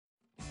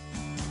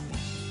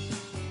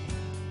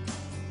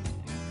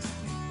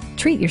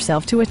Treat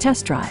yourself to a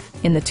test drive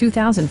in the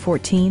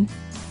 2014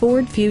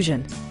 Ford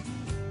Fusion.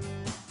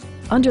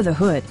 Under the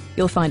hood,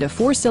 you'll find a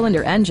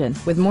 4-cylinder engine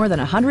with more than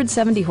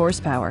 170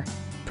 horsepower,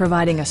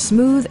 providing a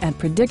smooth and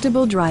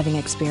predictable driving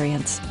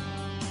experience.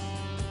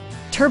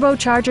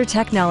 Turbocharger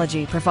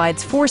technology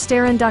provides forced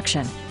air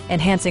induction,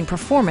 enhancing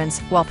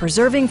performance while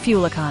preserving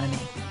fuel economy.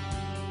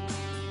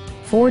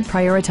 Ford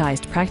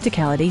prioritized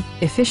practicality,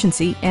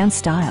 efficiency, and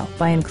style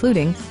by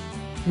including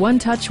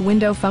one-touch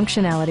window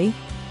functionality,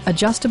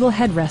 adjustable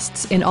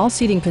headrests in all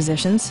seating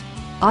positions,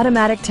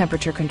 automatic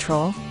temperature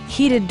control,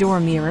 heated door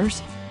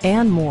mirrors,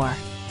 and more.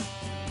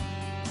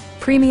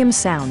 Premium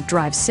sound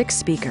drives 6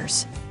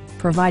 speakers,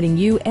 providing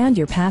you and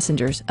your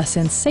passengers a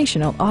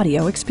sensational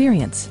audio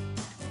experience.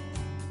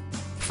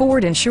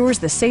 Ford ensures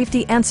the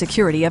safety and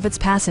security of its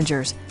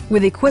passengers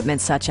with equipment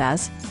such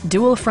as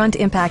dual front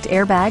impact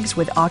airbags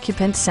with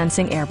occupant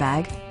sensing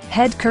airbag,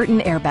 head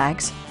curtain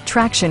airbags,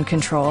 traction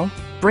control,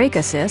 brake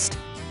assist,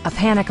 a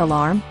panic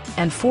alarm,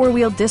 and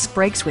 4-wheel disc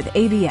brakes with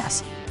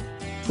ABS.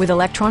 With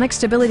electronic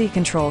stability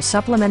control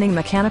supplementing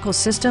mechanical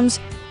systems,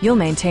 you'll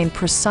maintain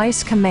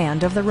precise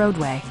command of the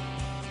roadway.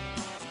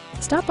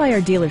 Stop by our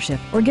dealership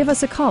or give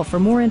us a call for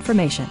more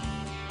information.